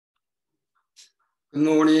Good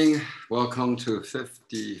morning. Welcome to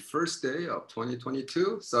 51st day of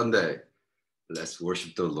 2022, Sunday. Let's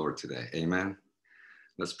worship the Lord today. Amen.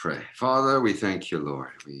 Let's pray. Father, we thank you,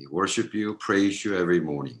 Lord. We worship you, praise you every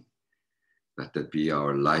morning. Let that be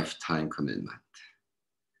our lifetime commitment.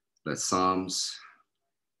 Let psalms,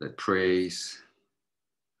 let praise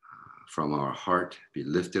from our heart be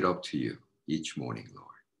lifted up to you each morning, Lord.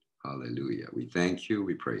 Hallelujah. We thank you,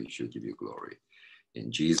 we praise you, give you glory. In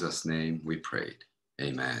Jesus' name we prayed.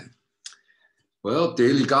 Amen. Well,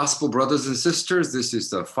 daily gospel, brothers and sisters, this is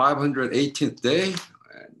the 518th day,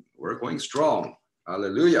 and we're going strong.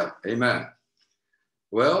 Hallelujah. Amen.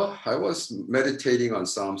 Well, I was meditating on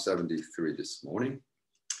Psalm 73 this morning,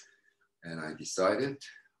 and I decided,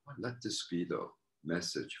 let this be the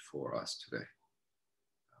message for us today.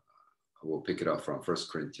 I will pick it up from 1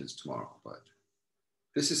 Corinthians tomorrow, but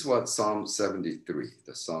this is what Psalm 73,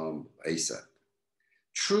 the Psalm Asaph.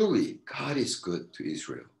 Truly, God is good to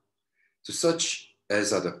Israel, to such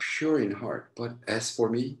as are the pure in heart. But as for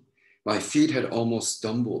me, my feet had almost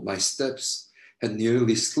stumbled. My steps had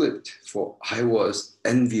nearly slipped, for I was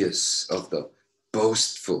envious of the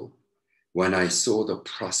boastful when I saw the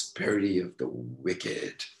prosperity of the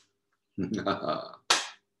wicked.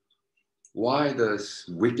 Why does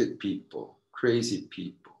wicked people, crazy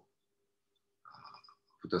people,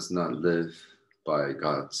 who does not live by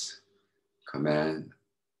God's command,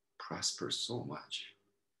 prosper so much?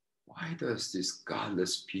 Why does these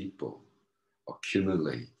godless people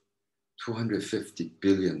accumulate $250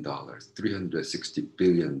 billion, $360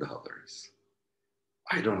 billion?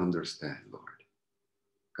 I don't understand, Lord.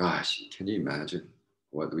 Gosh, can you imagine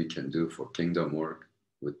what we can do for kingdom work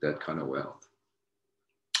with that kind of wealth?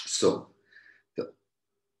 So, the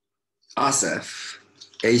Asaph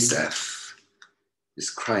is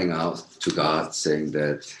crying out to God, saying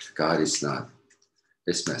that God is not,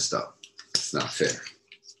 it's messed up. It's not fair.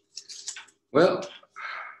 Well,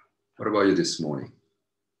 what about you this morning?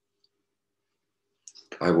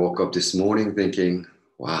 I woke up this morning thinking,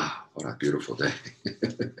 wow, what a beautiful day.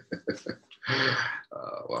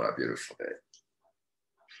 What a beautiful day.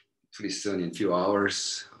 Pretty soon in a few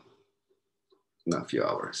hours, not a few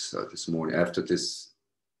hours, this morning, after this,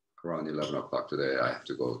 around 11 o'clock today, I have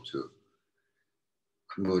to go to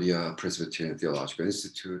Cambodia, Presbyterian Theological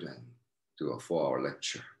Institute and do a 4-hour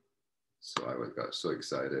lecture. So I got so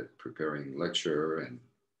excited preparing lecture, and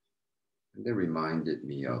they reminded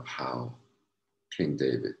me of how King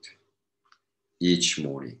David each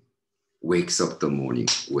morning wakes up the morning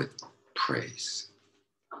with praise.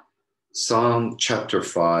 Psalm chapter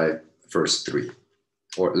 5, verse 3,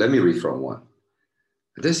 or let me read from 1.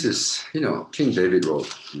 This is, King David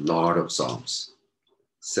wrote a lot of Psalms,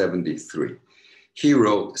 73. He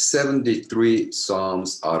wrote 73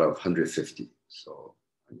 Psalms out of 150, so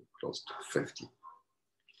close to 50.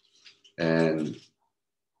 And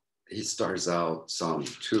he starts out Psalm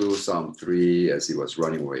 2, Psalm 3, as he was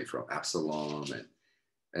running away from Absalom,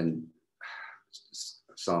 and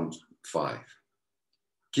Psalm 5.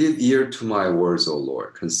 Give ear to my words, O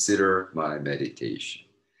Lord. Consider my meditation.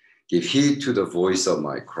 Give heed to the voice of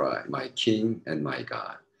my cry, my King and my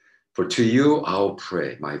God. For to you I'll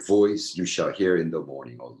pray. My voice you shall hear in the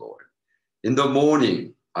morning, O Lord. In the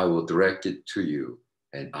morning I will direct it to you,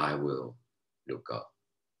 and I will look up.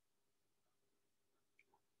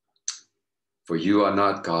 For you are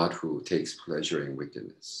not God who takes pleasure in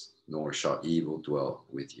wickedness, nor shall evil dwell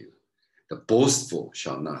with you. The boastful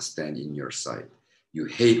shall not stand in your sight. You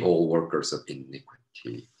hate all workers of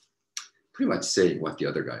iniquity. Pretty much saying what the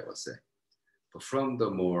other guy was saying. But from the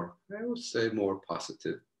more, I would say more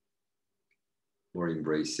positive, more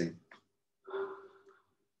embracing.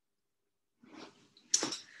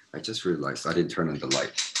 I just realized I didn't turn on the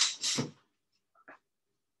light.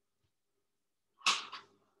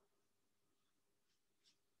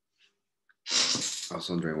 I was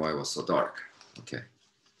wondering why it was so dark. Okay.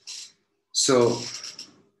 So,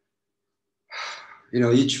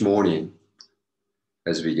 each morning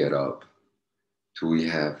as we get up, do we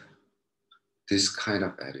have this kind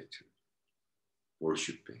of attitude?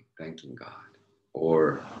 Worshiping, thanking God?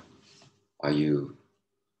 Or do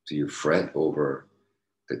you fret over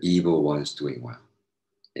the evil ones doing well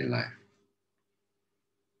in life?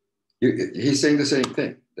 He's saying the same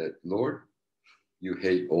thing, that Lord, you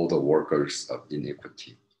hate all the workers of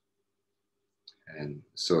iniquity. And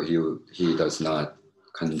so he does not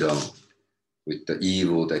condone with the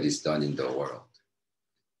evil that is done in the world.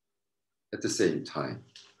 At the same time,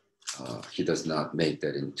 he does not make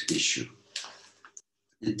that into issue.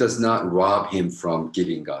 It does not rob him from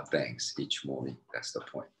giving God thanks each morning. That's the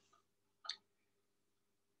point.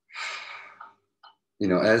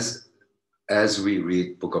 as we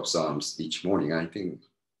read Book of Psalms each morning, I think,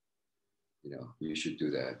 you should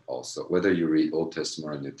do that also. Whether you read Old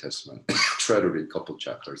Testament or New Testament, try to read a couple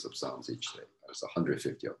chapters of Psalms each day. There's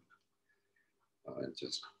 150 of them. And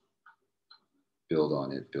just build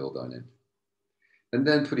on it. And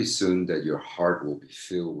then pretty soon that your heart will be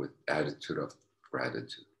filled with attitude of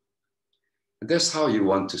gratitude. And that's how you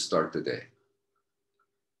want to start the day.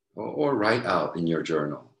 Or write out in your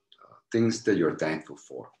journal things that you're thankful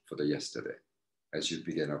for the yesterday. As you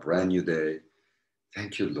begin a brand new day,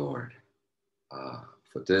 thank you, Lord,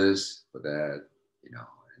 for this, for that,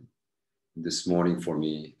 And this morning for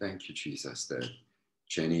me, thank you, Jesus, that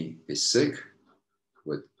Jenny is sick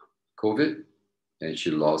with COVID and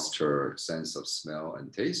she lost her sense of smell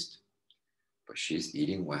and taste, but she's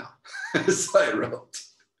eating well, as I wrote.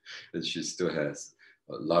 And she still has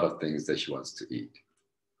a lot of things that she wants to eat.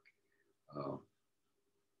 I'll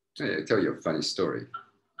tell you a funny story.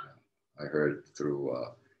 I heard through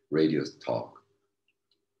radio talk.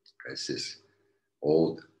 It's this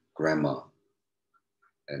old grandma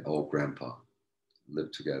and old grandpa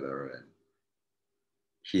live together, and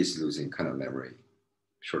he's losing kind of memory,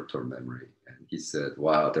 short-term memory. And he said,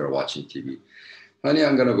 while they're watching TV, honey,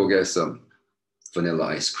 I'm gonna go get some vanilla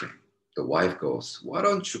ice cream. The wife goes, why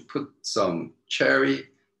don't you put some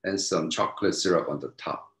cherry and some chocolate syrup on the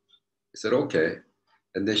top? I said, okay.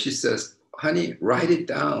 And then she says, honey, write it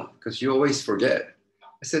down because you always forget.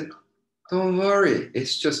 I said, don't worry.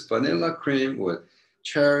 It's just vanilla cream with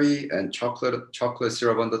cherry and chocolate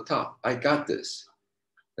syrup on the top. I got this.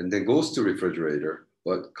 And then goes to refrigerator,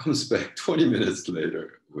 but comes back 20 minutes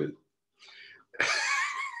later with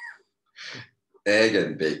egg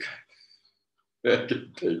and bacon.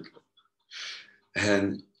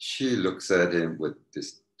 And she looks at him with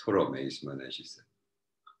this total amazement and she said,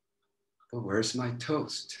 but where's my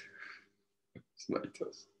toast? Where's my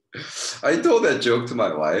toast? I told that joke to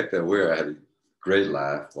my wife and we're having a great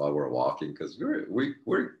laugh while we're walking because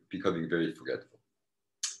we're becoming very forgetful.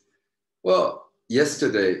 Well,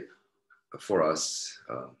 yesterday for us,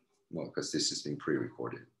 because this is being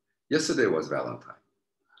pre-recorded, yesterday was Valentine.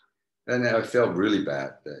 And I felt really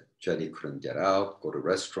bad that Jenny couldn't get out, go to a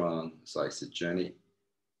restaurant. So I said, Jenny,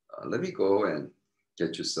 let me go and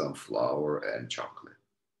get you some flour and chocolate.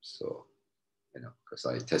 So, because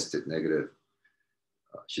I tested negative.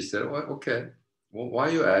 She said, well, okay. Well,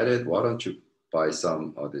 while you're at it, why don't you buy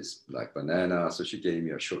some of this like banana? So she gave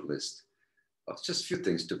me a short list of just a few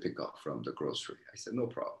things to pick up from the grocery. I said, no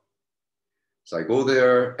problem. So I go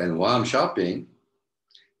there, and while I'm shopping,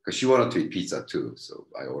 because she wanted to eat pizza too. So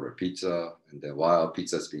I ordered pizza, and then while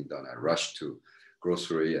pizza's being done, I rushed to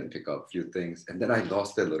grocery and pick up a few things. And then I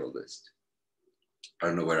lost that little list. I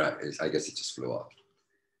don't know where it is. I guess it just flew off.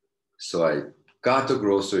 So I got the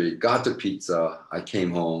grocery, got the pizza. I came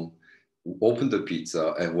home, opened the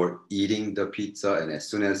pizza, and we're eating the pizza. And as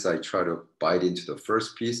soon as I try to bite into the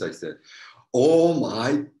first piece, I said, oh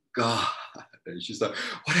my God. And she's like,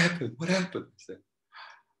 what happened? What happened? I said,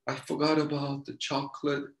 I forgot about the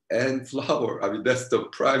chocolate and flour. I mean, that's the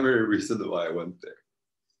primary reason why I went there.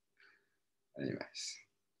 Anyways,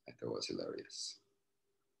 I thought it was hilarious.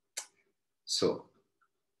 So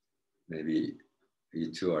maybe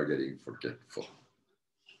you two are getting forgetful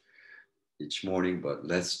each morning, but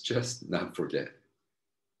let's just not forget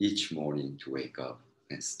each morning to wake up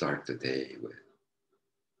and start the day with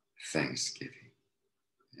thanksgiving.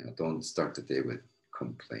 Don't start the day with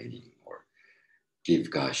complaining or give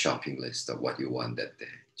God a shopping list of what you want that day.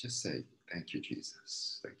 Just say, thank you,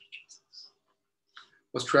 Jesus. Thank you, Jesus. I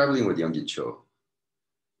was traveling with Youngie Cho,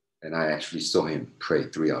 and I actually saw him pray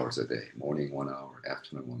 3 hours a day, morning 1 hour,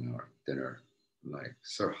 afternoon 1 hour, dinner. I'm like,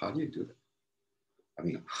 sir, how do you do that? I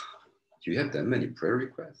mean, do you have that many prayer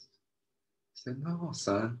requests? He said, no,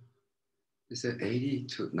 son. He said, 80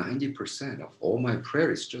 to 90% of all my prayer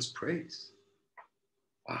is just praise.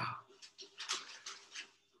 Wow.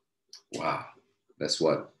 Wow. That's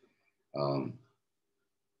what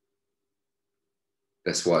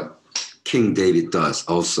King David does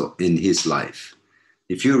also in his life.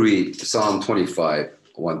 If you read Psalm 25,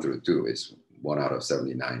 1 through 2, is 1 out of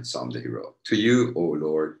 79 Psalm that he wrote. To you, O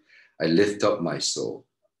Lord, I lift up my soul.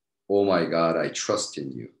 Oh my God, I trust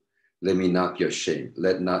in you. Let me not be ashamed.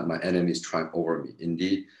 Let not my enemies triumph over me.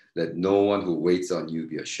 Indeed, let no one who waits on you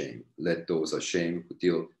be ashamed. Let those ashamed who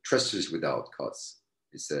deal treacherously without cause.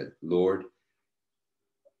 He said, Lord,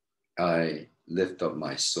 I lift up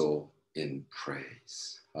my soul in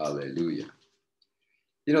praise. Hallelujah.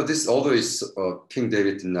 This, although King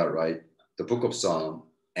David did not write, the book of Psalm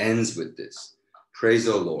ends with this. Praise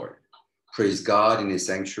the Lord. Praise God in his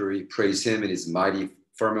sanctuary. Praise him in his mighty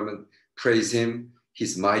firmament. Praise him.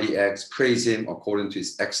 his mighty acts. Praise him according to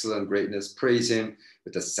his excellent greatness. Praise him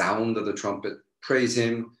with the sound of the trumpet. Praise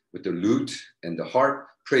him with the lute and the harp.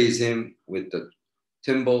 Praise him with the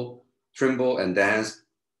timbrel and dance.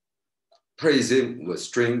 Praise him with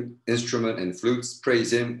string instrument and flutes.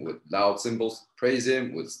 Praise him with loud cymbals. Praise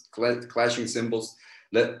him with clashing cymbals.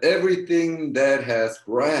 Let everything that has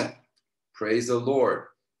breath praise the Lord.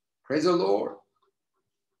 Praise the Lord.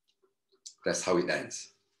 That's how it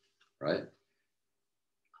ends, right?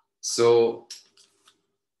 So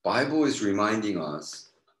Bible is reminding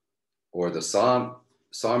us, or the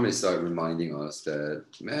psalmists are reminding us that,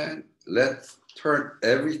 man, let's turn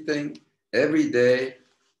everything, every day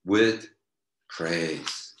with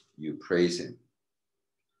praise. You praise him.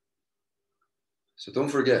 So don't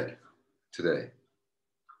forget today,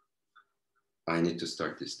 I need to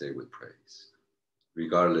start this day with praise,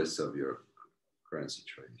 regardless of your current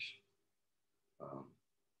situation.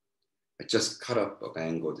 I just cut up a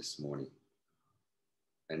mango this morning,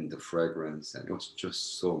 and the fragrance, and it was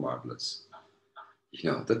just so marvelous.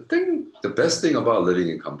 You know, the best thing about living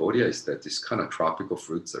in Cambodia is that these kind of tropical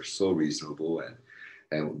fruits are so reasonable.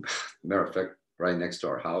 And matter of fact, right next to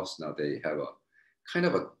our house now, they have a kind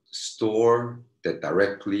of a store that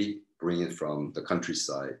directly bring it from the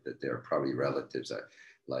countryside, that they're probably relatives,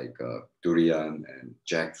 like durian and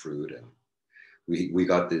jackfruit. And we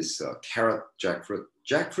got this carrot jackfruit.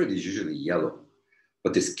 Jackfruit is usually yellow,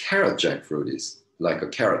 but this carrot jackfruit is like a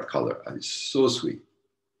carrot color, and it's so sweet.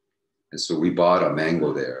 And so we bought a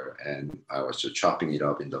mango there, and I was just chopping it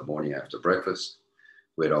up in the morning after breakfast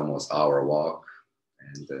with almost hour walk,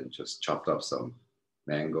 and then just chopped up some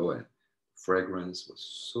mango, and fragrance was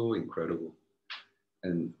so incredible.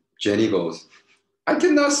 And Jenny goes, I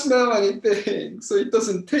cannot smell anything, so it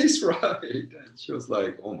doesn't taste right. And she was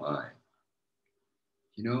like, oh my.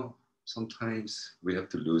 You know, sometimes we have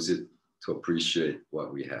to lose it to appreciate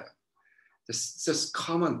what we have. Just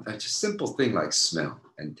common, just simple thing like smell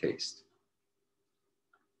and taste.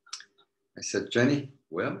 I said, Jenny,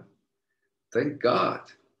 well, thank God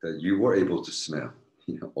that you were able to smell,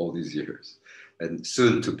 you know, all these years, and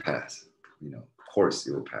soon to pass. You know, of course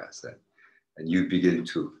it will pass. And you begin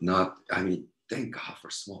to not, I mean, thank God for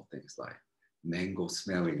small things like mango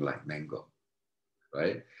smelling like mango,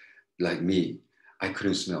 right? Like me, I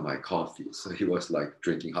couldn't smell my coffee. So he was like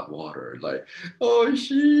drinking hot water, like, oh,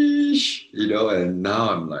 sheesh, you know, and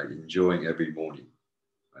now I'm like enjoying every morning,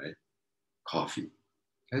 right? Coffee.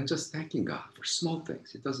 And just thanking God for small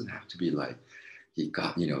things. It doesn't have to be like he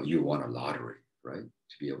got, you know, you won a lottery, right?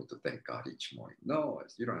 To be able to thank God each morning. No,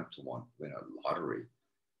 you don't have to win a lottery.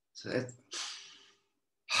 So that's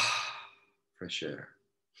fresh air.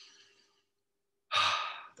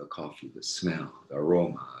 The coffee, the smell, the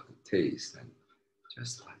aroma, the taste, and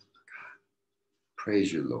just like God.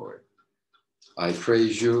 Praise you, Lord. I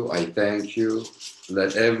praise you. I thank you.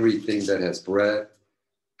 Let everything that has breath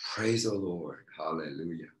praise the Lord.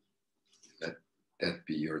 Hallelujah. Let that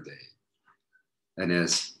be your day. And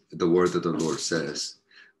as the word of the Lord says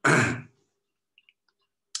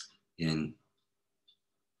in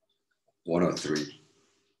 103,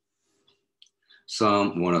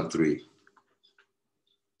 Psalm 103,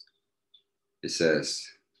 it says,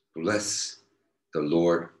 bless the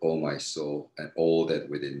Lord, O my soul, and all that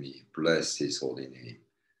within me. Bless his holy name.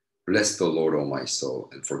 Bless the Lord, O my soul,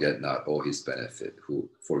 and forget not all his benefit, who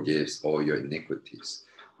forgives all your iniquities,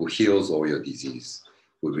 who heals all your disease,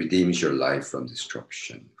 who redeems your life from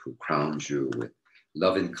destruction, who crowns you with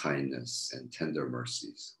loving kindness and tender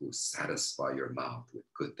mercies, who satisfy your mouth with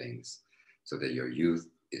good things, so that your youth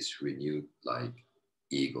is renewed like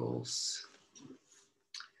eagles.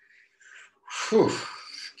 Whew,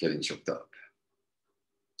 getting choked up.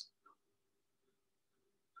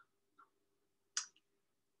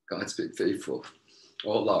 God's been faithful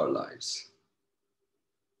all our lives.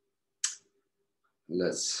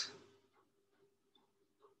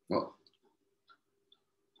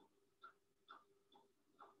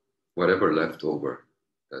 Whatever left over,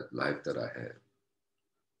 that life that I had,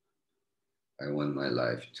 I want my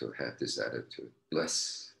life to have this attitude.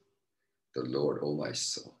 Bless the Lord, O my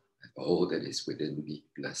soul, and all that is within me.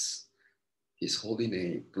 Bless his holy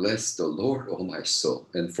name. Bless the Lord, O my soul,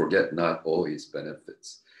 and forget not all his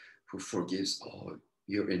benefits, who forgives all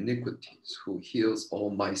your iniquities, who heals all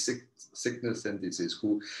my sickness and disease,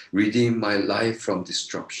 who redeemed my life from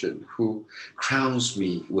destruction, who crowns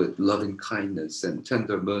me with loving kindness and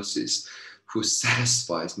tender mercies, who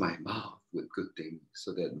satisfies my mouth with good things,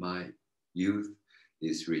 so that my youth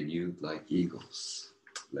is renewed like eagles.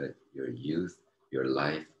 Let your youth, your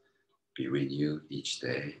life be renewed each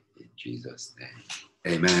day in Jesus' name.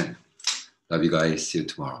 Amen. Love you guys. See you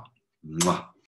tomorrow. Mwah.